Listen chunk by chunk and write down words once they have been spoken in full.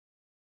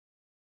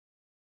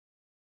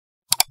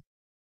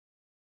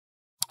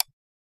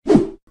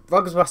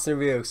Roggers Boston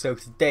Rio. So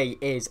today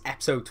is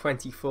episode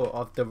 24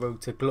 of the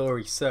Road to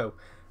Glory. So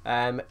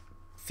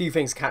few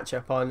things to catch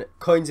up on.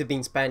 Coins have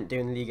been spent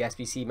doing the League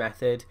SBC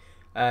method.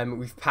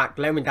 We've packed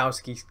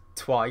Lewandowski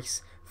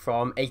twice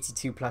from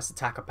 82 plus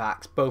attacker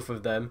packs, both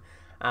of them,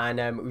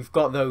 and we've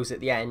got those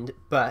at the end.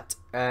 But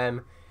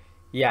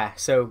yeah,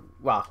 so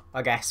well,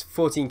 I guess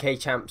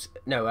 14k champs,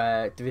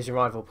 no, division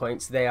rival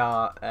points. They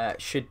are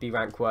should be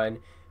rank 1.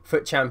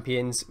 Foot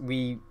champions,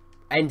 we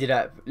ended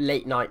up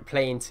late night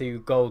playing to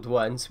gold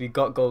 1, so we've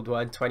got gold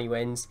 1, 20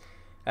 wins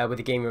with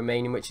a game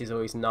remaining, which is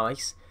always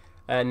nice.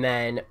 And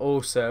then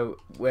also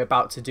we're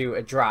about to do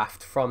a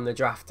draft from the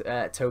draft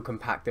token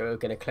pack that we're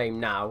going to claim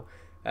now,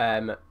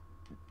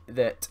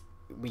 that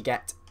we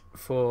get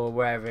for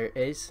wherever it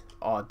is.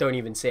 Oh, don't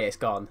even see it, it's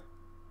gone.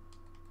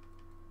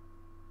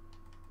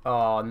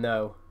 Oh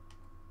no.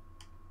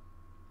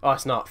 Oh,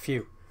 it's not.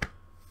 Phew.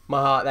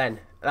 My heart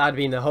then. That'd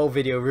been the whole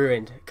video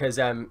ruined, because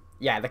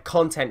yeah, the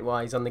content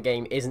wise on the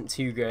game isn't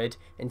too good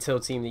until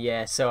Team of the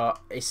Year, so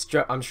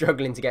I'm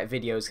struggling to get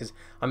videos because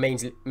I'm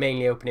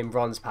mainly opening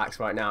bronze packs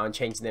right now and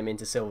changing them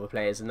into silver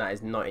players, and that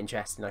is not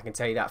interesting, I can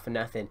tell you that for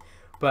nothing.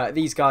 But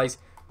these guys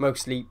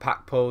mostly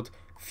pack pulled,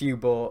 few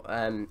bought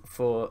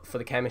for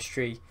the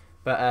chemistry.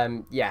 But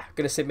yeah,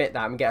 gonna submit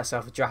that and get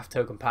ourselves a draft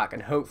token pack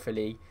and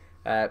hopefully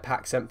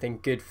pack something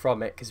good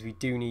from it, because we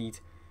do need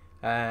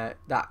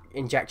that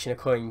injection of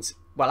coins.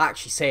 Well,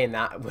 actually saying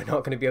that, we're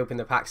not going to be opening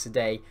the packs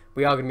today.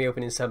 We are going to be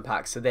opening some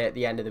packs, so they're at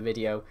the end of the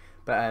video.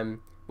 But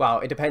well,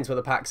 it depends what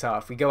the packs are.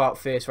 If we go out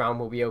first round,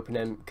 we'll be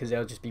opening them because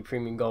they'll just be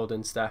premium gold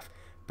and stuff.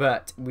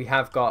 But we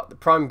have got the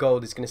prime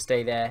gold is going to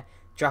stay there.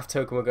 Draft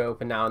token will go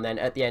open now, and then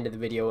at the end of the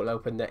video we'll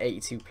open the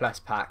 82 plus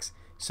packs.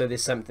 So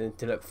there's something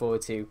to look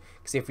forward to,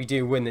 because if we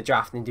do win the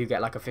draft and do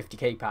get like a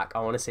 50k pack,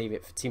 I want to save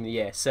it for Team of the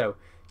Year. So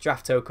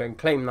draft token,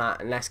 claim that,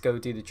 and let's go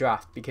do the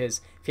draft.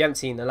 Because if you haven't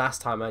seen the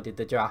last time I did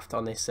the draft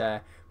on this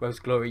Road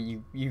to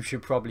Glory, you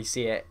should probably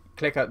see it.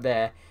 Click up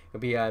there, it'll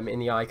be in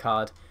the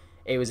iCard.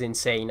 It was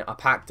insane. I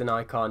packed an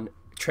icon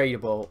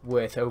tradable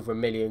worth over 1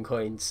 million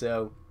coins,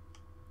 so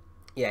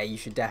yeah, you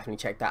should definitely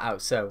check that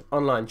out. So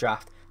online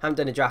draft, haven't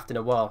done a draft in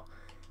a while.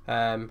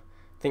 I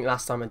think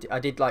last time I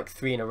did like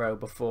 3 in a row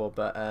before,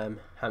 but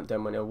haven't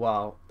done one in a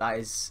while. That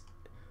is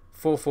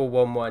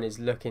 4-4-1-1 is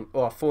looking,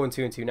 or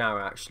 4-2-2 now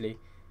actually.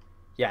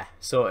 Yeah,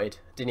 sorted.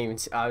 Didn't even.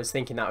 I was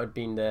thinking that would have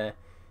been the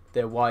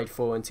wide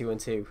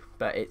 4-2-2,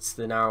 but it's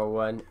the narrow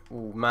one.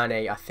 Ooh,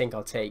 Mane, I think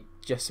I'll take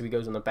just so he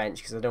goes on the bench,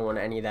 because I don't want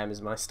any of them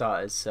as my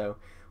starters. So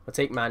I'll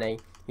take Mane.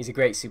 He's a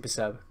great super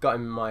sub. Got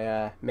him in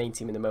my main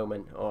team in the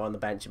moment, or on the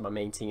bench in my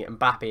main team.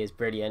 Mbappe is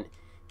brilliant.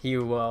 He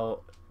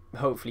will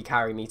hopefully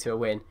carry me to a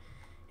win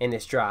in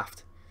this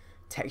draft.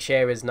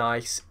 Texture is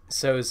nice.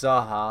 So is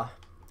Zaha.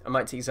 I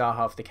might take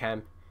Zaha for the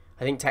chem.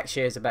 I think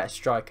Texture is a better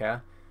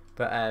striker.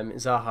 But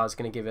Zaha is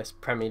going to give us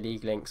Premier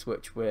League links,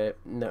 which we're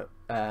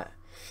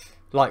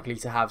likely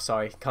to have.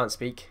 Sorry, can't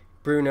speak.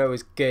 Bruno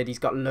is good. He's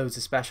got loads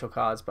of special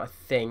cards, but I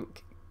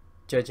think,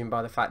 judging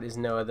by the fact there's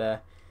no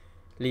other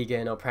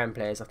Liga or Prem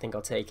players, I think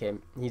I'll take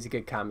him. He's a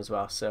good cam as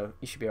well, so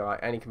he should be alright.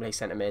 And he can play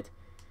centre mid.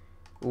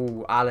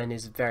 Ooh, Alan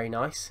is very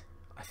nice.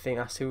 I think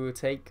that's who we'll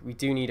take. We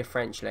do need a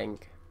French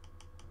link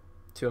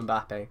to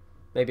Mbappe.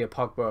 Maybe a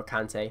Pogba or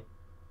Kante.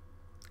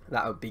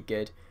 That would be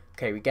good.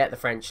 Okay, we get the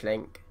French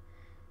link.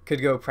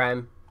 Could go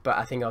Prem, but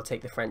I think I'll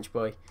take the French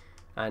boy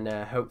and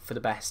hope for the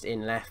best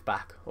in left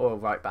back or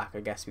right back. I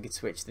guess we could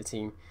switch the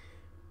team.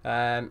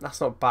 That's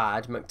not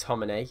bad.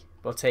 McTominay,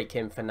 we'll take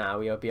him for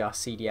now. He'll be our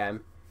CDM.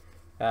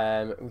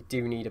 We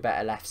do need a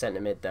better left centre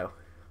mid though.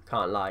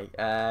 Can't lie.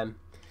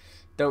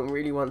 Don't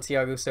really want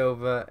Thiago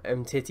Silva.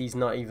 Titi's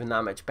not even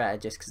that much better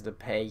just because of the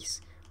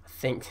pace. I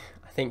think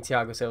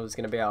Thiago Silva is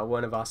going to be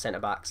one of our centre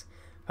backs.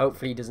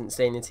 Hopefully he doesn't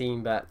stay in the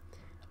team, but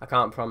I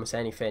can't promise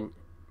anything.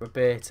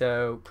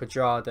 Roberto,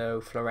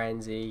 Quadrado,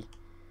 Florenzi.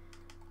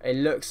 It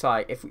looks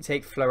like if we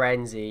take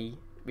Florenzi,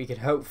 we could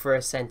hope for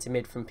a centre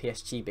mid from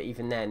PSG, but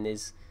even then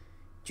there's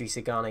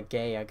Drissagana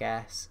Gay, I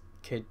guess.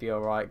 Could be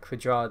alright.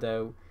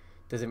 Quadrado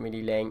doesn't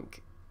really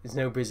link. There's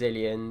no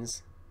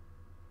Brazilians.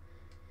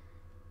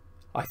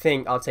 I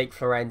think I'll take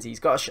Florenzi. He's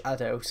got a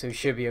shadow, so he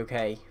should be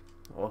okay.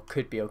 Or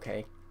could be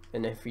okay.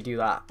 And if we do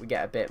that, we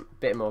get a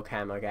bit more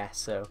chem, I guess.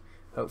 So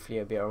hopefully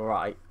it'll be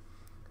alright.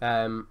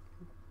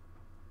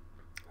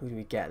 Who do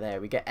we get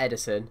there? We get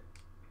Edison.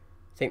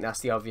 I think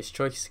that's the obvious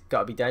choice. Got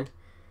to be done.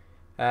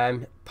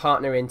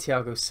 Partner in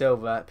Thiago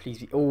Silva. Please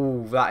be.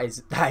 Oh, that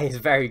is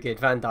very good.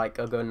 Van Dijk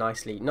will go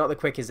nicely. Not the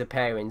quickest of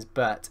pairings,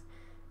 but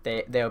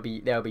they'll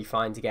be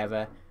fine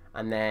together.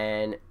 And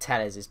then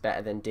Tellers is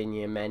better than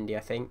Digne and Mendy, I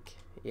think.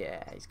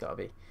 Yeah, he's got to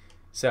be.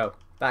 So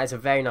that is a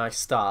very nice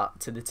start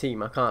to the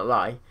team. I can't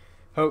lie.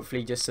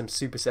 Hopefully, just some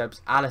super subs.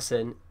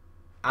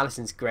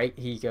 Allison's great.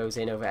 He goes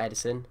in over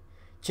Edison.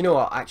 Do you know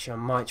what? Actually, I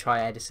might try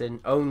Edison,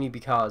 only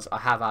because I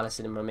have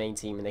Alisson in my main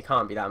team and they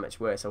can't be that much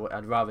worse.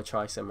 I'd rather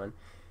try someone.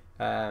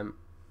 Or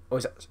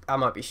is that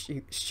might be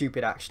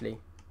stupid, actually.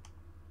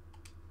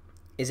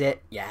 Is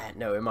it? Yeah,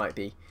 no, it might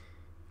be.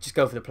 Just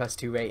go for the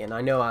 +2 rating.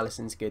 I know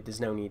Alisson's good. There's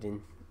no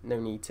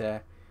need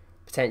to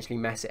potentially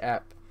mess it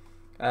up.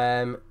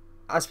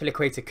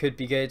 Azpilicueta could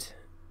be good.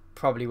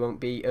 Probably won't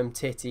be.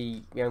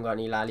 Titty, we haven't got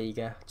any La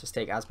Liga. Just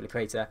take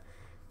Azpilicueta.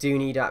 Do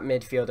need that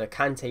midfielder.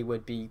 Kante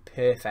would be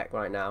perfect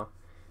right now.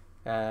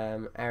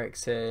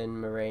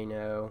 Ericsson,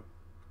 Moreno,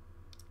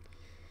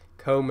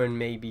 Coman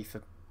maybe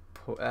for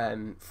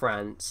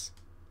France,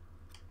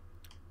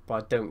 but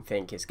I don't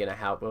think it's going to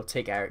help. We'll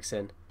take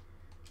Ericsson.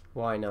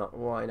 Why not?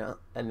 Why not?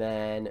 And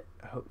then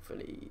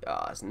hopefully,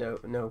 there's no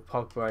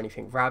Pogba or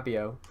anything.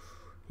 Rabiot,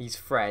 he's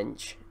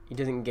French. He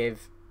doesn't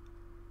give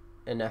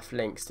enough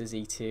links, does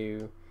he,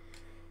 to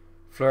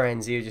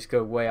Florenzi? Will just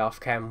go way off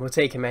cam. We'll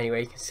take him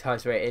anyway. He's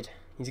highest rated.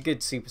 He's a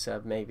good super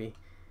sub, maybe.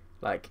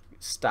 Like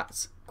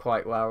stats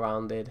quite well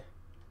rounded.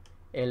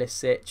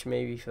 Ilicic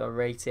maybe for the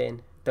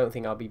rating. Don't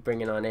think I'll be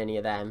bringing on any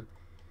of them.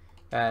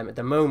 At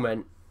the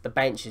moment, the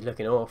bench is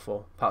looking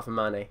awful, apart from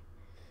Mane.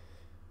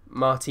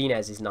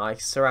 Martinez is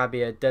nice.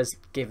 Sarabia does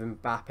give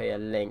Mbappe a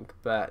link,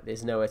 but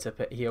there's nowhere to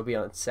put. He'll be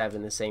on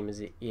 7, the same as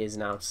he is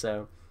now.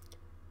 So,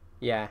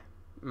 yeah.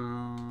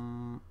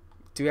 Do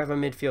we have a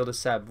midfielder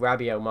sub?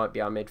 Rabiot might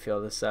be our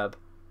midfielder sub.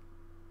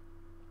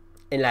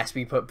 Unless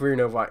we put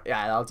Bruno right.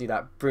 Yeah, I'll do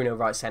that. Bruno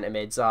right centre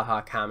mid,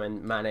 Zaha, Cam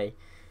and Mane.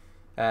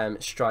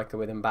 Striker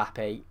with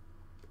Mbappe.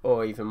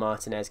 Or even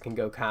Martinez can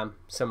go Cam.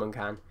 Someone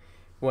can.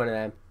 One of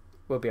them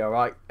will be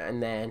alright.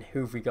 And then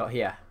who have we got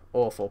here?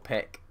 Awful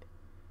pick.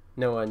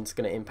 No one's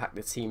going to impact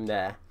the team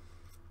there.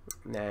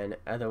 And then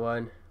other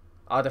one.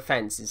 Our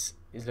defence is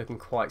looking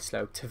quite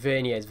slow.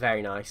 Tavernier is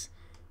very nice.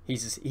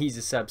 He's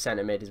a sub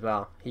centre mid as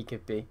well. He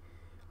could be.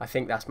 I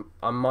think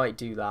I might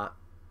do that.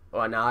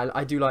 Oh, no,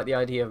 I do like the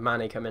idea of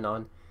Mane coming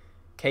on.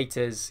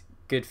 Keita's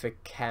good for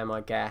Kem,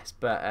 I guess,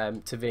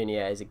 but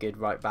Tavernier is a good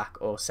right back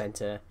or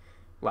centre.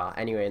 Well,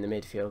 anywhere in the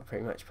midfield,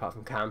 pretty much, apart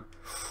from Cam.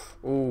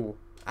 Ooh,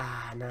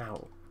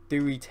 now,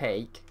 do we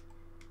take?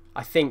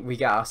 I think we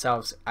get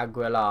ourselves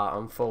Aguilar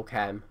on full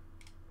Chem,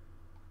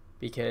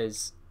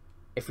 because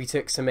if we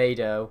took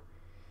Semedo,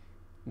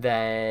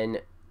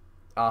 then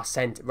our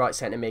right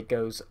centre mid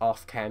goes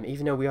off Chem,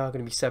 even though we are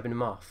going to be subbing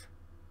him off.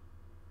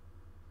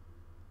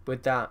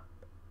 Would that?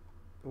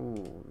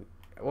 Ooh,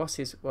 what's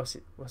he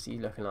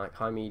looking like?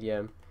 High,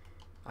 medium.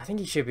 I think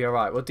he should be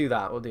alright. We'll do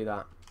that. We'll do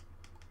that.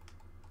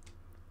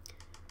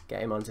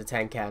 Get him onto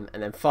 10 chem,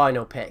 and then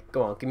final pick.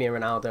 Go on, give me a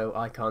Ronaldo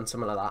icon,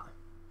 something like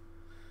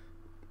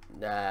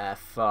that.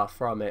 Far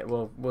from it.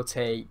 We'll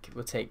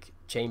take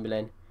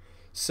Chamberlain.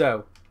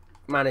 So,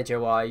 manager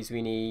wise,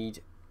 we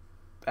need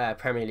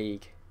Premier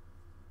League,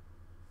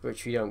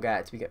 which we don't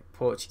get. We get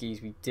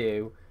Portuguese. We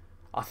do.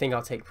 I think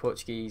I'll take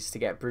Portuguese to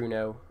get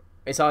Bruno.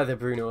 It's either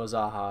Bruno or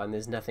Zaha, and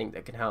there's nothing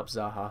that can help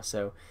Zaha.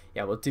 So,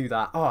 yeah, we'll do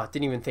that. Oh, I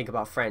didn't even think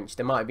about French.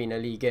 There might have been a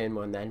Ligue 1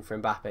 one then for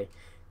Mbappe.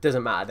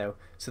 Doesn't matter, though.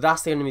 So,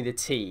 that's going to be the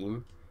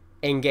team.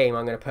 In-game,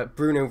 I'm going to put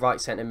Bruno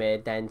right centre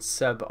mid, then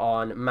sub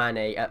on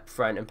Mane up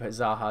front and put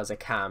Zaha as a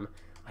cam.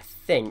 I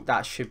think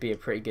that should be a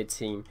pretty good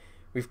team.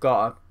 We've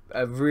got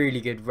a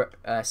really good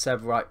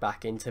sub right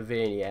back in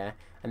Tavernier,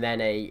 and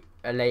then a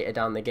later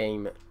down the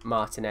game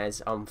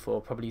Martinez on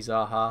for probably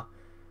Zaha.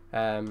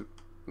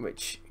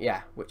 Which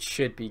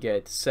should be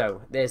good.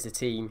 So there's the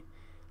team.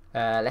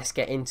 Let's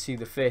get into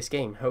the first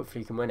game.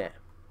 Hopefully you can win it.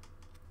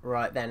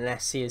 Right then,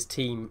 let's see his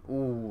team.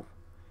 Ooh,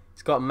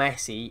 it's got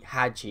Messi,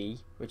 Hadji,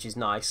 which is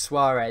nice.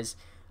 Suarez,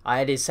 I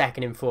had his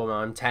second informer.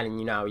 I'm telling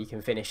you now, he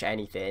can finish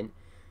anything.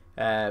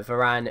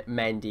 Varane,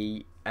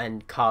 Mendy,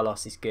 and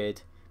Carlos is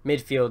good.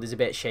 Midfield is a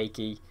bit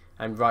shaky,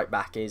 and right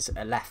back is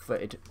a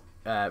left-footed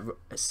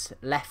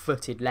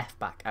left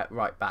back at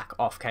right back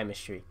off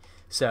chemistry.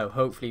 So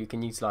hopefully we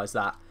can utilise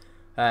that.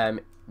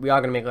 We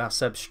are going to make our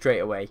sub straight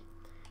away,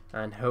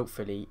 and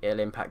hopefully it'll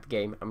impact the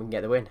game and we can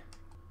get the win.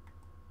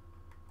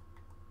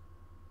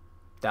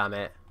 Damn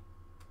it,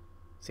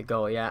 it's a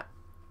goal. Yeah,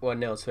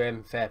 1-0 to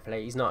him. Fair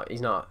play. He's not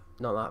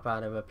that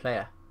bad of a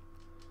player.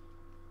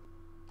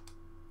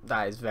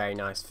 That is very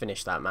nice.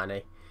 Finish that,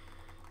 Mane.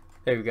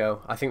 There we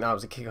go. I think that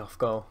was a kick-off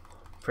goal.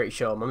 Pretty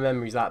sure. My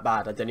memory's that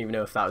bad. I don't even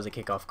know if that was a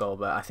kick-off goal,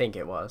 but I think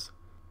it was.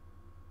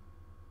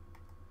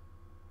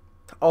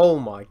 Oh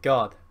my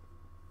god.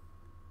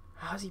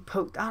 How's he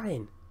poked that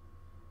in?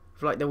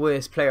 For like the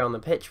worst player on the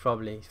pitch,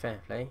 probably.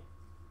 Fair play.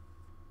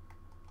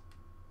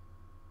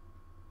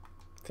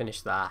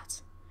 Finish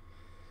that.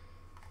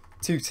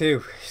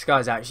 2-2. This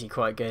guy's actually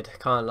quite good.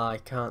 Can't lie.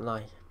 Can't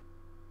lie.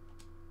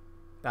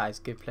 That is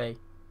good play.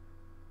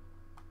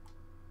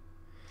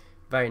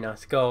 Very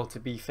nice goal, to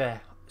be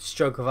fair.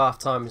 Stroke of half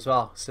time as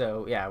well.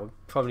 So yeah, we're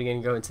probably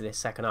going to go into this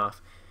second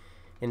half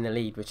in the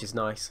lead, which is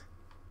nice.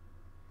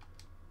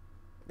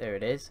 There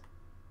it is.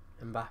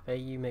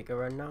 Mbappe, you make a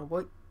run now,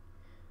 boy.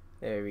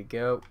 There we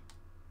go.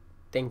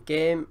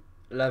 Thinking.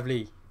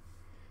 Lovely.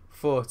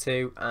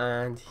 4-2,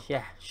 and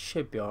yeah,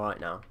 should be alright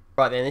now.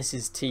 Right then, this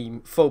is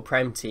team, full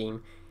Prem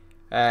team.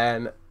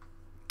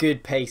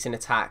 Good pace in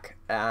attack,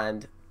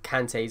 and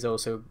Kante is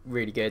also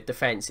really good.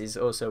 Defence is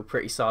also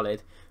pretty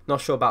solid.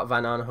 Not sure about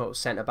Van Aanholt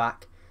centre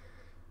back.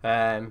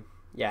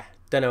 Yeah,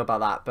 don't know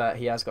about that, but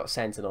he has got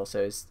Sentinel,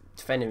 so his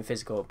defending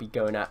physical will be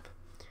going up.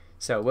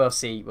 So we'll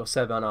see. We'll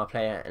sub on our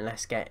player, and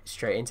let's get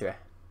straight into it.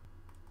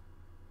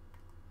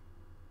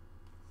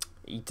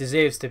 He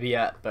deserves to be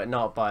up, but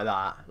not by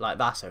that. Like,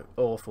 that's an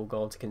awful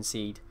goal to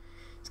concede.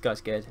 This guy's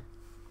good.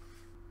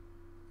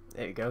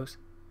 There he goes.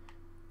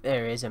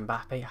 There he is,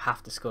 Mbappe.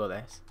 Have to score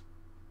this.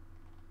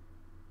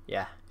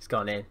 Yeah, it's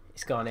gone in.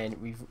 It's gone in.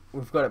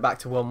 We've got it back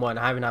to 1-1.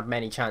 I haven't had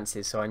many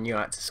chances, so I knew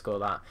I had to score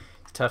that.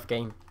 It's a tough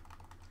game.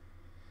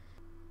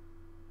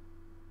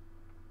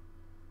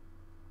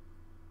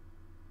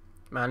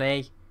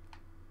 Mane.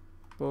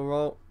 Ball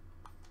roll.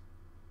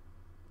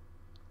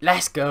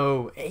 Let's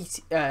go.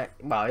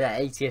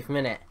 80th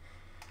minute.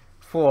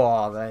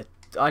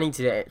 I need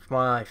to get it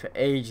my eye for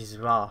ages as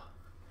well.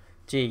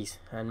 Jeez,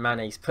 and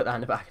Mane's put that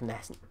in the back of the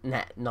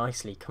net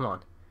nicely. Come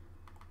on.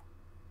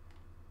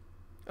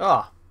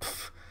 Oh,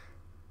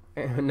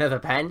 another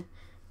pen.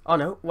 Oh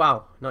no,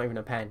 wow, not even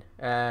a pen.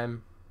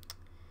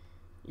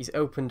 He's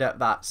opened up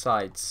that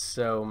side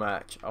so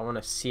much. I want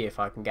to see if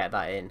I can get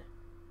that in.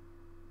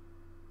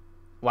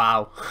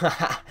 Wow,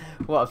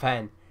 what a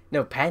pen.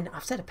 No, pen?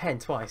 I've said a pen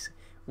twice.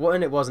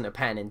 One, it wasn't a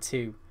pen, and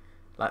two,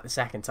 like the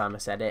second time I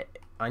said it,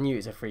 I knew it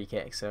was a free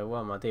kick, so what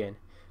am I doing?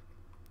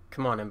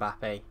 Come on,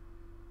 Mbappe.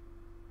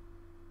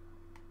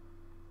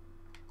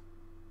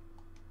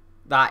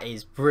 That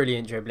is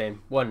brilliant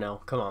dribbling.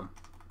 1-0, come on.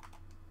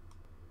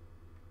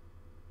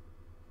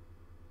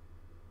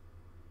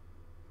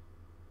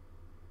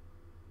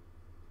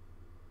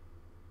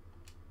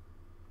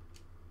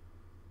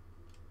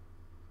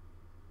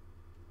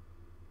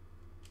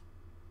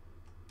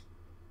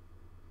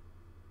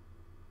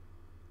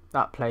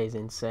 That play is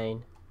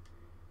insane.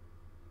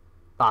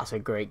 That's a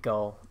great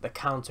goal. The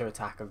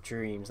counter-attack of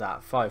dreams,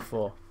 that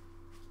 5-4.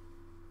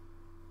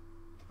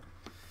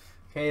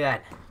 Okay then.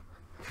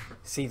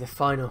 See the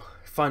final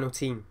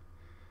team.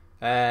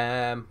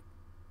 Ziyech,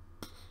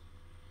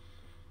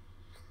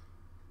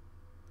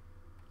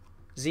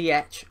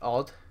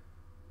 odd.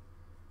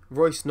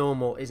 Royce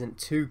normal isn't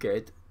too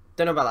good.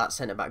 Don't know about that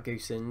centre-back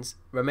Goosens.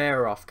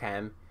 Romero off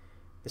cam.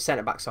 The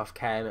centre-back's off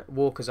cam.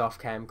 Walker's off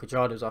cam.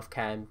 Quadrado's off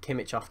cam.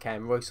 Kimmich off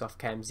cam. Royce off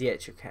cam.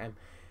 Ziyech off cam.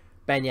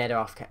 Ben Yedder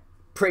off cam.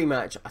 Pretty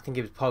much, I think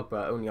it was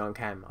Pogba only on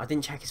cam. I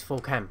didn't check his full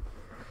cam.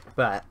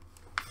 But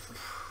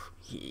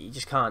you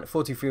just can't.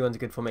 4-2-3-1's a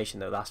good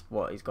formation though. That's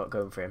what he's got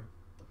going for him.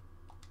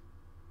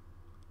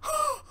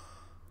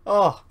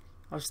 Oh,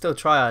 I was still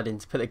tryharding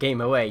to put the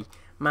game away.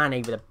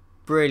 Mane with a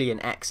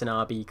brilliant X and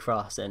RB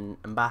cross,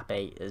 and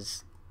Mbappe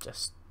has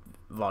just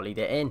volleyed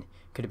it in.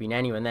 Could have been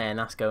anyone there, and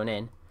that's going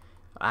in.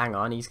 Hang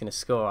on, he's going to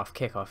score off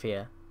kickoff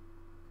here.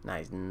 No,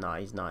 he's not.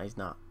 He's not. He's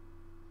not.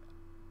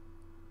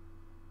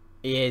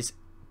 He is.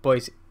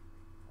 Boys,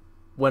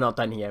 we're not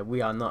done here.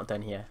 We are not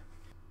done here.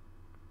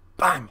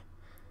 Bang!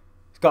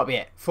 It's got to be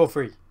it.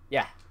 4-3.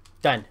 Yeah,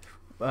 done.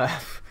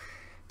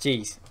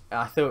 Jeez,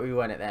 I thought we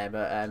won it there,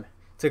 but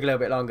took a little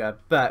bit longer.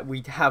 But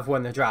we have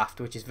won the draft,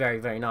 which is very,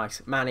 very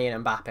nice. Mane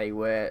and Mbappe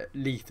were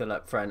lethal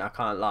up front. I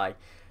can't lie.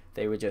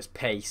 They were just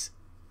pace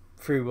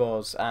through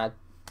walls.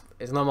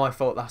 It's not my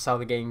fault. That's how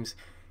the games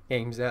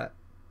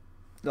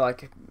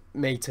like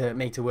made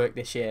to work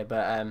this year.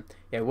 But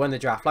yeah, won the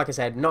draft. Like I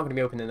said, not going to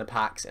be opening the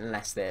packs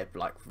unless they're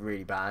like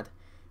really bad.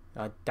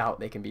 I doubt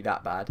they can be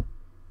that bad.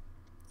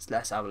 So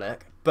let's have a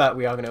look. But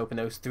we are going to open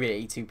those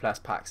 382 plus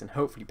packs and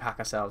hopefully pack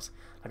ourselves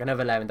like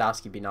another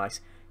Lewandowski would be nice.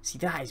 See,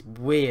 that is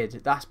weird.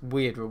 That's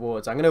weird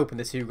rewards. I'm going to open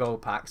the 2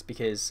 gold packs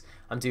because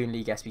I'm doing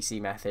League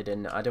SBC method,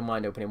 and I don't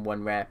mind opening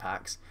 1 rare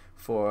packs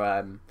for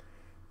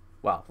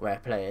well, rare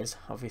players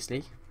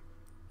obviously,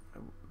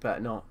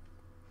 but not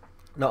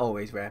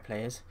always rare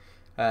players.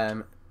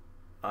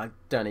 I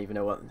don't even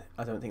know what.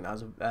 I don't think that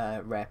was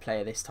a rare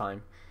player this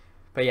time.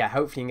 But yeah,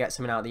 hopefully you can get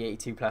something out of the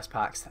 82 plus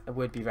packs. That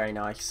would be very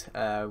nice.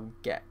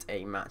 Get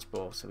a match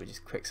ball, so we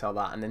just quick sell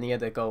that, and then the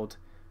other gold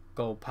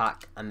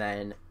pack, and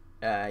then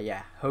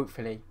yeah,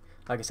 hopefully,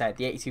 like I said,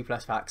 the 82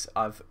 plus packs.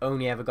 I've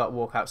only ever got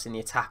walkouts in the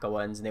attacker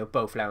ones, and they were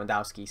both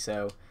Lewandowski.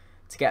 So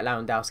to get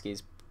Lewandowski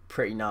is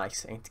pretty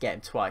nice, and to get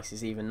him twice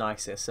is even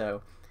nicer.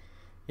 So,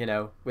 you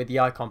know, with the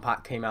icon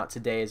pack came out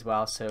today as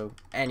well, so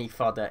any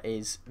fodder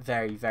is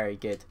very, very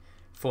good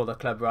for the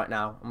club right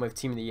now. And with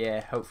Team of the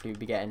Year, hopefully we'll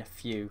be getting a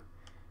few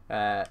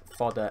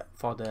fodder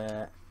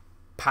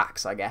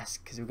packs, I guess,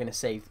 because we're going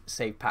to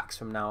save packs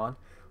from now on,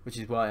 which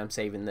is why I'm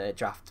saving the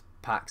draft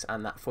packs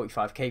and that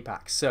 45k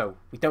pack. So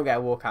we don't get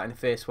a walkout in the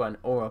first one,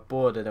 or a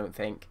board, I don't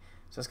think.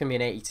 So it's going to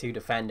be an 82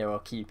 defender or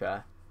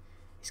keeper.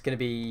 It's going to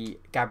be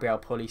Gabriel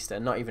Paulista,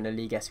 not even a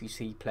League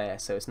SBC player,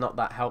 so it's not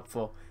that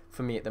helpful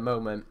for me at the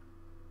moment.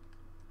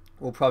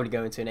 We'll probably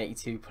go into an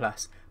 82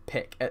 plus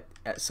pick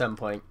at some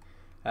point.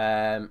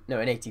 No,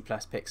 an 80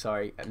 plus pick,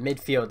 sorry. A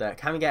midfielder.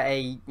 Can we get a,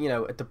 you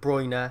know, a De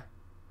Bruyne?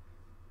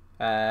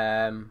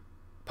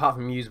 Apart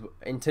from usable,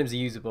 in terms of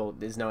usable,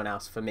 there's no one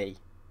else for me.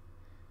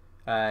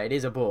 It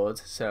is a board,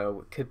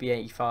 so it could be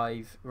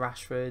 85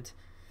 Rashford.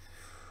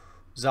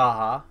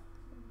 Zaha,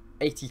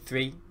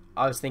 83.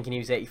 I was thinking he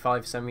was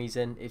 85 for some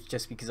reason. It's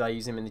just because I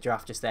used him in the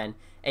draft just then.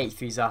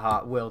 83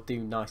 Zaha will do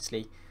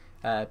nicely.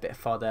 Bit of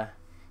fodder.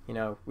 You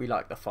know, we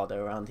like the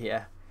fodder around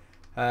here.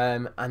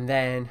 And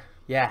then,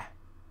 yeah,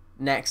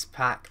 next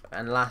pack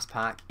and last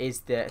pack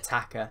is the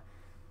attacker.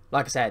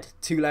 Like I said,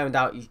 2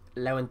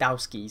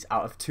 Lewandowskis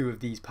out of 2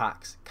 of these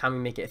packs. Can we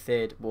make it a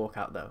third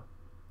walkout though?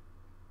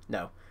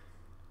 No.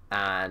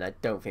 And I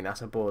don't think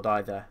that's a board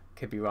either.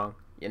 Could be wrong.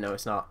 You know,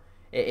 it's not.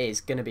 It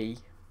is going to be...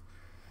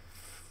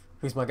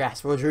 Who's my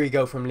guess?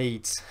 Rodrigo from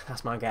Leeds.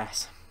 That's my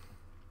guess.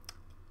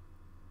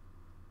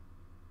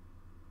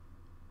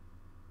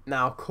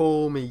 Now,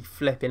 call me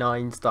flipping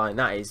Einstein.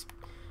 That is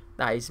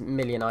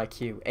million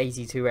IQ.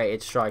 82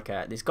 rated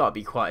striker. There's got to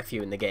be quite a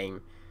few in the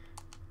game.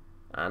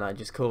 And I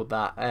just called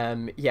that.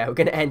 Yeah, we're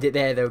going to end it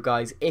there though,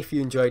 guys. If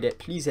you enjoyed it,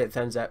 please hit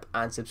thumbs up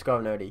and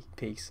subscribe, Nody.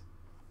 Peace.